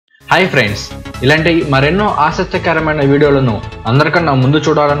Hi friends, ఇలాంటి మరెన్నో ఆసక్తికరమైన వీడియోలను అందరికన్నా ముందు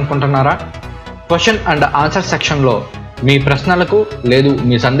చూడాలనుకుంటున్నారా? క్వశ్చన్ అండ్ ఆన్సర్ సెక్షన్లో మీ ప్రశ్నలకు లేదు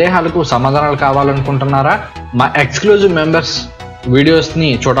మీ సందేహాలకు సమాధానాలు కావాలనుకుంటున్నారా? మా ఎక్స్క్లూజివ్ మెంబర్స్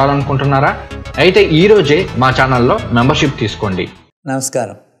వీడియోస్ని చూడాలనుకుంటున్నారా? అయితే ఈరోజే మా ఛానల్లో మెంబర్షిప్ తీసుకోండి.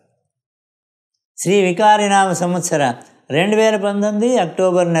 నమస్కారం. శ్రీ వికారినామ సంవత్సర 2019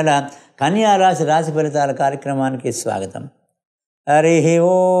 అక్టోబర్ నెల కన్యా రాశి ఫలితాల కార్యక్రమానికి స్వాగతం. హరి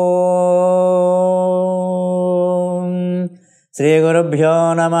ఓం. శ్రీ గురుభ్యో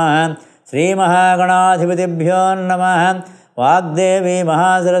నమః. శ్రీ మహాగణాధిపతిభ్యో నమః. వాగ్దేవి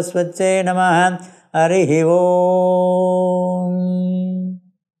మహాసరస్వత్యై నమః. హరి ఓం.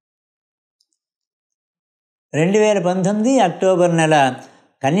 2019 అక్టోబర్ నెల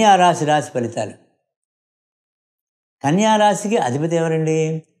కన్యా రాశి ఫలితాలు. కన్యా రాశికి అధిపతి ఎవరండి?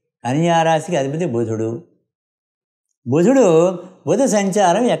 కన్యా రాశికి అధిపతి బుధుడు. బుధ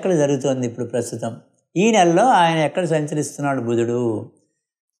సంచారం ఎక్కడ జరుగుతోంది ఇప్పుడు ప్రస్తుతం? ఈ నెలలో ఆయన ఎక్కడ సంచరిస్తున్నాడు బుధుడు?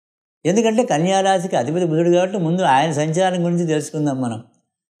 ఎందుకంటే కన్యా రాశికి అధిపతి బుధుడు కాబట్టి ముందు ఆయన సంచారం గురించి తెలుసుకుందాం మనం.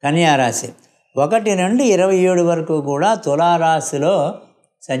 కన్యా రాశి 1 నుండి 27 వరకు కూడా తులారాశిలో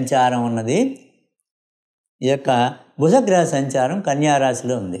సంచారం ఉన్నది. ఈ యొక్క బుధగ్రహ సంచారం కన్యా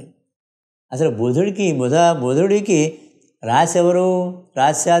రాశిలో ఉంది. అసలు బుధుడికి రాశి ఎవరు?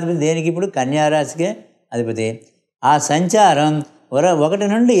 రాశ్యాధిపతి దేనికి? ఇప్పుడు కన్యా రాశికే అధిపతి. ఆ సంచారం 1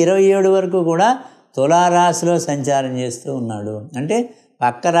 నుండి 27 వరకు కూడా తులారాశిలో సంచారం చేస్తూ ఉన్నాడు. అంటే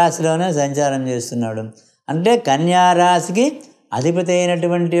పక్క రాశిలోనే సంచారం చేస్తున్నాడు. అంటే కన్యా రాశికి అధిపతి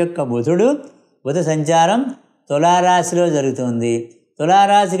అయినటువంటి యొక్క బుధ సంచారం తులారాశిలో జరుగుతుంది.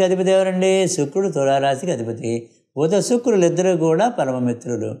 తులారాశికి అధిపతి ఎవరండి? శుక్రుడు తులారాశికి అధిపతి. శుక్రులు ఇద్దరు కూడా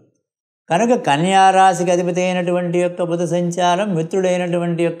పరమమిత్రులు. కనుక కన్యా రాశికి అధిపతి అయినటువంటి యొక్క బుధ సంచారం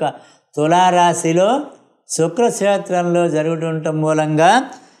మిత్రుడైనటువంటి యొక్క తులారాశిలో శుక్రక్షేత్రంలో జరుగుతుండటం మూలంగా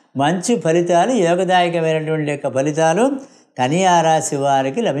మంచి ఫలితాలు, యోగదాయకమైనటువంటి యొక్క ఫలితాలు కన్యా రాశి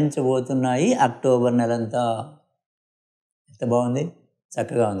వారికి లభించబోతున్నాయి అక్టోబర్ నెలంతా. ఎంత బాగుంది,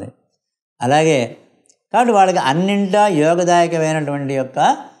 చక్కగా ఉంది. అలాగే కాబట్టి వాళ్ళకి అన్నింటా యోగదాయకమైనటువంటి యొక్క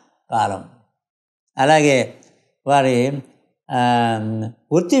కాలం. అలాగే వారి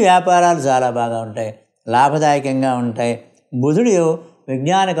వృత్తి వ్యాపారాలు చాలా బాగా ఉంటాయి, లాభదాయకంగా ఉంటాయి. బుధుడు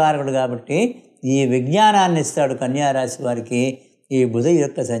విజ్ఞానకారకుడు కాబట్టి ఈ విజ్ఞానాన్ని ఇస్తాడు కన్యా రాశి వారికి ఈ బుధ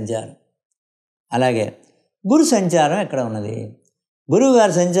యొక్క సంచారం. అలాగే గురు సంచారం ఎక్కడ ఉన్నది? గురువు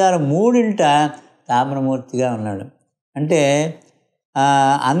గారి సంచారం 3 తామ్రమూర్తిగా ఉన్నాడు. అంటే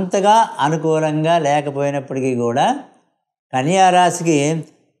అంతగా అనుకూలంగా లేకపోయినప్పటికీ కూడా కన్యా రాశికి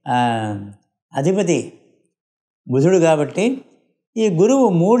అధిపతి బుధుడు కాబట్టి ఈ గురువు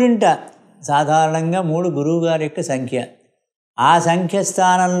 3 సాధారణంగా 3 గురువు గారి యొక్క సంఖ్య. ఆ సంఖ్య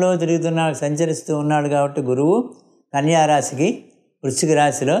స్థానంలో సంచరిస్తూ ఉన్నాడు కాబట్టి గురువు కన్యా రాశికి వృశ్చిక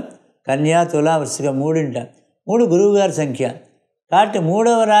రాశిలో కన్యా తుల వృశ్చిక 3 గురువు గారి సంఖ్య కాబట్టి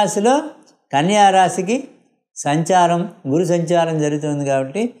 3వ రాశిలో కన్యా రాశికి గురు సంచారం జరుగుతుంది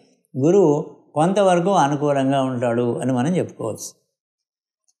కాబట్టి గురువు కొంతవరకు అనుకూలంగా ఉంటాడు అని మనం చెప్పుకోవచ్చు.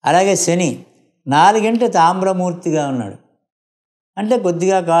 అలాగే శని 4 తామ్రమూర్తిగా ఉన్నాడు. అంటే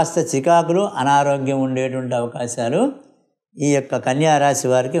కొద్దిగా కాస్త చికాకులు, అనారోగ్యం ఉండేటువంటి అవకాశాలు ఈ యొక్క కన్యా రాశి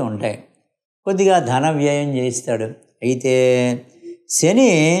వారికి ఉంటాయి. కొద్దిగా ధన వ్యయం చేయిస్తాడు. అయితే శని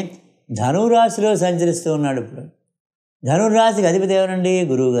ధనురాశిలో సంచరిస్తూ ఉన్నాడు. ఇప్పుడు ధనురాశికి అధిపతి ఎవరండి?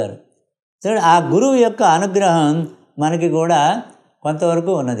 గురువు గారు. సరే, ఆ గురువు యొక్క అనుగ్రహం మనకి కూడా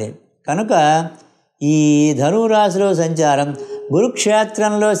కొంతవరకు ఉన్నది. కనుక ఈ ధనురాశిలో సంచారం,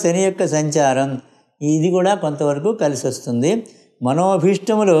 గురుక్షేత్రంలో శని యొక్క సంచారం, ఇది కూడా కొంతవరకు కలిసి వస్తుంది.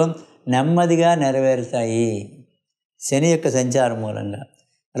 మనోభీష్టములు నెమ్మదిగా నెరవేరుతాయి శని యొక్క సంచారం మూలంగా.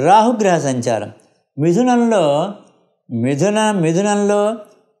 రాహుగ్రహ సంచారం మిథునంలో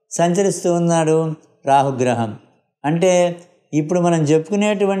సంచరిస్తూ ఉన్నాడు రాహుగ్రహం. అంటే ఇప్పుడు మనం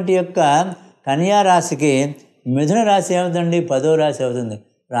చెప్పుకునేటువంటి యొక్క కన్యా రాశికి మిథున రాశి ఏమవుతుందండి? 10వ రాశి అవుతుంది.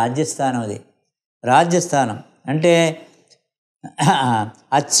 రాజ్యస్థానం అది. రాజ్యస్థానం అంటే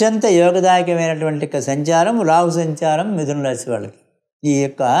అత్యంత యోగదాయకమైనటువంటి సంచారం రాహు సంచారం మిథున రాశి వాళ్ళకి, ఈ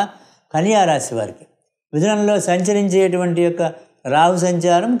యొక్క కన్యా రాశి వారికి. మిథునంలో సంచరించేటువంటి యొక్క రాహు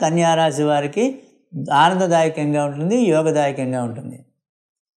సంచారం కన్యా రాశి వారికి ఆనందదాయకంగా ఉంటుంది, యోగదాయకంగా ఉంటుంది.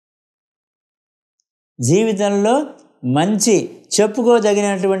 జీవితంలో మంచి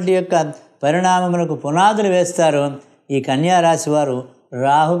చెప్పుకోదగినటువంటి యొక్క పరిణామములకు పునాదులు వేస్తారు ఈ కన్యా రాశి వారు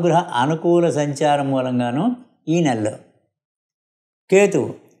రాహుగ్రహ అనుకూల సంచారం మూలంగాను. ఈ నెలలో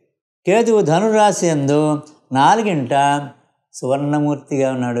కేతువు ధనురాశి యందు 4 సువర్ణమూర్తిగా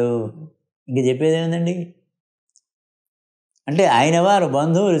ఉన్నాడు. ఇంక చెప్పేది ఏమిటండి? అంటే ఆయన వారు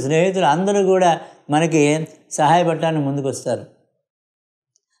బంధువులు, స్నేహితులు అందరూ కూడా మనకి సహాయపడటానికి ముందుకు వస్తారు.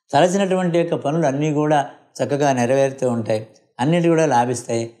 తలచినటువంటి యొక్క పనులు అన్నీ కూడా చక్కగా నెరవేరుతూ ఉంటాయి, అన్నిటి కూడా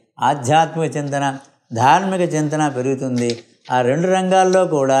లాభిస్తాయి. ఆధ్యాత్మిక చింతన, ధార్మిక చింతన పెరుగుతుంది. ఆ రెండు రంగాల్లో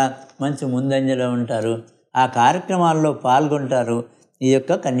కూడా మంచి ముందంజలో ఉంటారు, ఆ కార్యక్రమాల్లో పాల్గొంటారు ఈ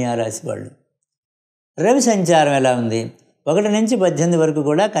యొక్క కన్యారాశి వాళ్ళు. రవి సంచారం ఎలా ఉంది? 1 నుంచి 18 వరకు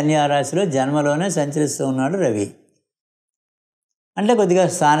కూడా కన్యారాశిలో జన్మలోనే సంచరిస్తూ ఉన్నాడు రవి. అంటే కొద్దిగా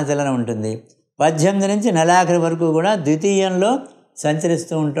స్థానచలన ఉంటుంది. 18 నుంచి నెలాఖరి వరకు కూడా ద్వితీయంలో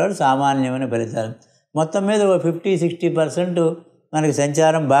సంచరిస్తూ ఉంటాడు. సామాన్యమైన ఫలితాలు. మొత్తం మీద 50-60% మనకి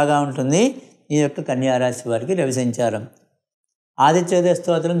సంచారం బాగా ఉంటుంది ఈ యొక్క కన్యారాశి వారికి రవి సంచారం. ఆదిత్యోదయ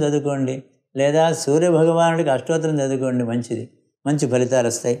స్తోత్రం చదువుకోండి, లేదా సూర్యభగవానుడికి అష్టోత్తరం చదువుకోండి, మంచిది, మంచి ఫలితాలు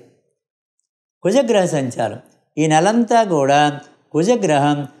వస్తాయి. కుజగ్రహ సంచారం ఈ నెలంతా కూడా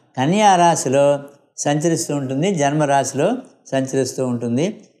కుజగ్రహం కన్యారాశిలో సంచరిస్తూ ఉంటుంది, జన్మరాశిలో సంచరిస్తూ ఉంటుంది.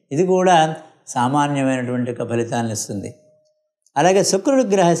 ఇది కూడా సామాన్యమైనటువంటి ఒక ఫలితాన్ని ఇస్తుంది. అలాగే శుక్రుడి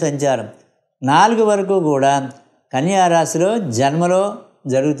గ్రహ సంచారం 4 వరకు కూడా కన్యారాశిలో జన్మలో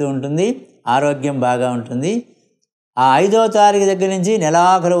జరుగుతూ ఉంటుంది, ఆరోగ్యం బాగా ఉంటుంది. ఆ 5వ తారీఖు దగ్గర నుంచి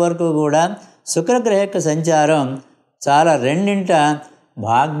నెలాఖరు వరకు కూడా శుక్రగ్రహ యొక్క సంచారం చాలా రెండింట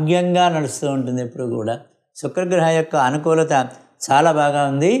భాగ్యంగా నడుస్తూ ఉంటుంది. ఎప్పుడు కూడా శుక్రగ్రహ యొక్క అనుకూలత చాలా బాగా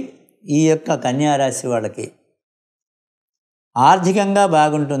ఉంది ఈ యొక్క కన్యారాశి వాళ్ళకి. ఆర్థికంగా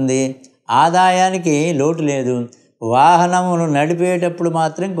బాగుంటుంది, ఆదాయానికి లోటు లేదు. వాహనమును నడిపేటప్పుడు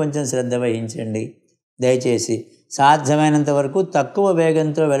మాత్రం కొంచెం శ్రద్ధ వహించండి దయచేసి. సాధ్యమైనంత వరకు తక్కువ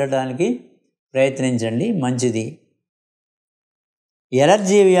వేగంతో వెళ్ళడానికి ప్రయత్నించండి, మంచిది.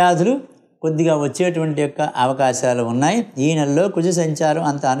 ఎలర్జీ వ్యాధులు కొద్దిగా వచ్చేటువంటి యొక్క అవకాశాలు ఉన్నాయి ఈ నెలలో కుజ సంచారం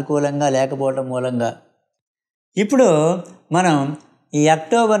అంత అనుకూలంగా లేకపోవటం మూలంగా. ఇప్పుడు మనం ఈ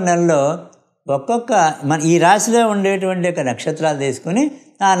అక్టోబర్ నెలలో మన ఈ రాశిలో ఉండేటువంటి యొక్క నక్షత్రాలు తీసుకుని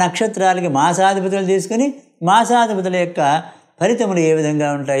ఆ నక్షత్రాలకి మాసాధిపతులు తీసుకుని మాసాధిపతుల యొక్క ఫలితములు ఏ విధంగా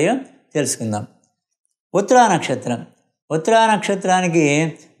ఉంటాయో తెలుసుకుందాం. ఉత్తరా నక్షత్రం, ఉత్తరా నక్షత్రానికి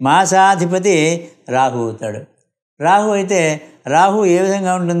మాసాధిపతి రాహు అవుతాడు. రాహు అయితే రాహు ఏ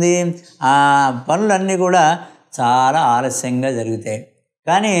విధంగా ఉంటుంది? ఆ పనులన్నీ కూడా చాలా ఆలస్యంగా జరుగుతాయి,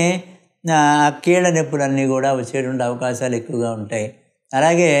 కానీ కీళ్ళ నొప్పులన్నీ కూడా వచ్చేటువంటి అవకాశాలు ఎక్కువగా ఉంటాయి.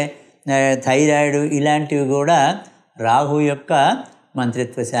 అలాగే థైరాయిడ్ ఇలాంటివి కూడా రాహు యొక్క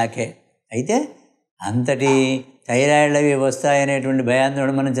మంత్రిత్వ శాఖే. అయితే అంతటి థైరాయిడ్ అవి వస్తాయనేటువంటి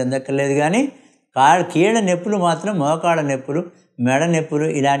భయాందోళన మనం చెందక్కర్లేదు, కానీ కీళ్ళ నొప్పులు మాత్రం, మోకాళ్ళ నొప్పులు, మెడ నొప్పులు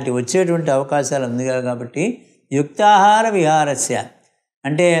ఇలాంటివి వచ్చేటువంటి అవకాశాలు ఉందిగా. కాబట్టి యుక్తాహార విహారస్య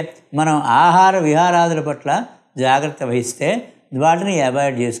అంటే మనం ఆహార విహారాదుల పట్ల జాగ్రత్త వహిస్తే వాటిని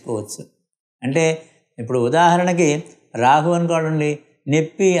అవాయిడ్ చేసుకోవచ్చు. అంటే ఇప్పుడు ఉదాహరణకి రాహు అనుకోండి,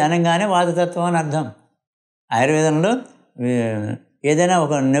 నొప్పి అనగానే వాతతత్వం అని అర్థం. ఆయుర్వేదంలో ఏదైనా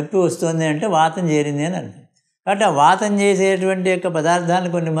ఒక నొప్పి వస్తుంది అంటే వాతం చేరింది అని అర్థం. కాబట్టి ఆ వాతం చేసేటువంటి యొక్క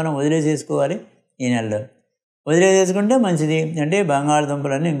పదార్థాలను కొన్ని మనం వదిలేసేసుకోవాలి ఈ నెలలో. వదిలేసేసుకుంటే మంచిది. అంటే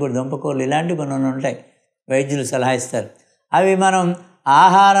బంగాళదుంపలని, ఇంకోటి దుంపకూరలు ఇలాంటివి కొన్ని ఉంటాయి, వైద్యులు సలహా ఇస్తారు. అవి మనం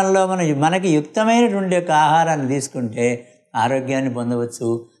ఆహారంలో మనకి యుక్తమైనటువంటి యొక్క ఆహారాన్ని తీసుకుంటే ఆరోగ్యాన్ని పొందవచ్చు.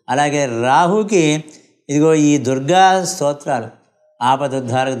 అలాగే రాహుకి ఇదిగో ఈ దుర్గా స్తోత్రాలు,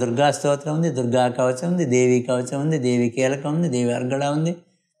 ఆపదుద్ధారక దుర్గా స్తోత్రం ఉంది, దుర్గా కవచం ఉంది, దేవి కవచం ఉంది, దేవి కీలకం ఉంది, దేవి అర్గళ ఉంది.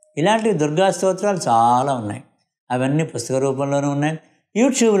 ఇలాంటి దుర్గా స్తోత్రాలు చాలా ఉన్నాయి. అవన్నీ పుస్తక రూపంలోనూ ఉన్నాయి,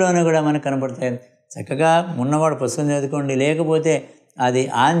 యూట్యూబ్లోనూ కూడా మనకు కనపడతాయి. చక్కగా ఉన్నవాడు పుస్తకం చదువుకోండి, లేకపోతే అది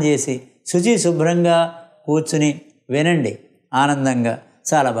ఆన్ చేసి శుభ్రంగా కూర్చుని వినండి, ఆనందంగా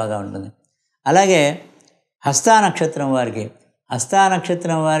చాలా బాగా ఉంటుంది. అలాగే హస్తానక్షత్రం వారికి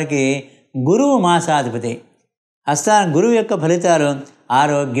గురువు మాసాధిపతి. గురువు యొక్క ఫలితాలు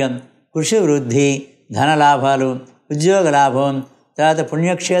ఆరోగ్యం, కృషి వృద్ధి, ధనలాభాలు, ఉద్యోగ లాభం, తర్వాత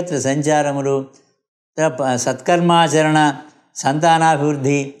పుణ్యక్షేత్ర సంచారములు, సత్కర్మాచరణ,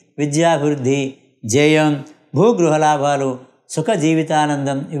 సంతానాభివృద్ధి, విద్యాభివృద్ధి, జయం, భూగృహ లాభాలు, సుఖ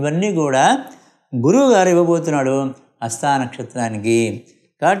జీవితానందం ఇవన్నీ కూడా గురువు గారు ఇవ్వబోతున్నాడు హస్తానక్షత్రానికి.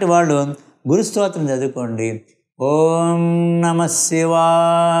 కాబట్టి వాళ్ళు గురుస్తోత్రం చదువుకోండి. ఓం నమ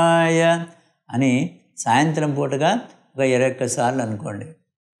శివాయ అని సాయంత్రం పూటగా ఒక 21 సార్లు అనుకోండి.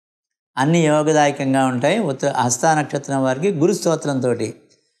 అన్నీ యోగదాయకంగా ఉంటాయి. హస్తానక్షత్రం వారికి గురుస్తోత్రంతో.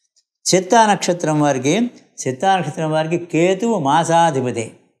 చిత్తా నక్షత్రం వారికి కేతువు మాసాధిపతి.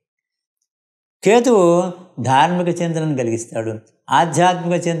 కేతువు ధార్మిక చింతనను కలిగిస్తాడు,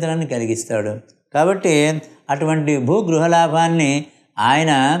 ఆధ్యాత్మిక చింతనను కలిగిస్తాడు. కాబట్టి అటువంటి భూగృహలాభాన్ని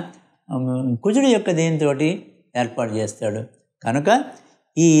ఆయన కుజుడి యొక్క దీంతో ఏర్పాటు చేస్తాడు. కనుక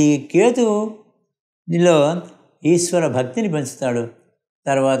ఈ కేతువులో ఈశ్వర భక్తిని పెంచుతాడు.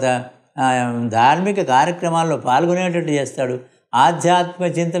 తర్వాత ధార్మిక కార్యక్రమాల్లో పాల్గొనేటట్టు చేస్తాడు, ఆధ్యాత్మిక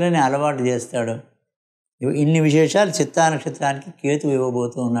చింతనని అలవాటు చేస్తాడు. ఇన్ని విశేషాలు చిత్తా నక్షత్రానికి కేతువు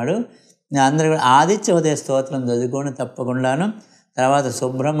ఇవ్వబోతూ ఉన్నాడు. అందరూ కూడా ఆదిత్య ఉదయ స్తోత్రం చదువుకొని తప్పకుండాను. తర్వాత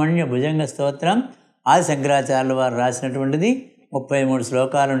సుబ్రహ్మణ్య భుజంగ స్తోత్రం ఆది శంకరాచార్యుల వారు రాసినటువంటిది 33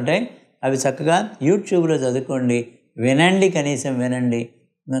 శ్లోకాలు ఉంటాయి. అవి చక్కగా యూట్యూబ్లో చదువుకోండి, వినండి, కనీసం వినండి.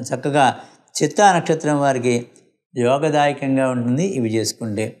 చక్కగా చిత్తా నక్షత్రం వారికి యోగదాయకంగా ఉంటుంది ఇవి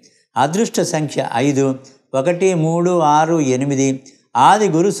చేసుకుంటే. అదృష్ట సంఖ్య 5, 1, 3, 6, 8 ఆది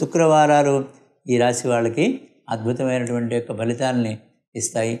గురు శుక్రవారాలు ఈ రాశి వాళ్ళకి అద్భుతమైనటువంటి యొక్క ఫలితాలని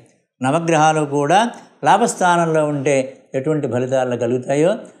ఇస్తాయి. నవగ్రహాలు కూడా లాభస్థానంలో ఉంటే ఎటువంటి ఫలితాలు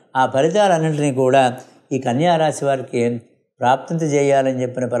కలుగుతాయో ఆ ఫలితాలన్నింటినీ కూడా ఈ కన్యారాశి వారికి ప్రాప్తింత చేయాలని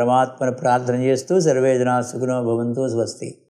చెప్పిన పరమాత్మను ప్రార్థన చేస్తూ సర్వే జనా సుఖినో భవంతు. స్వస్తి.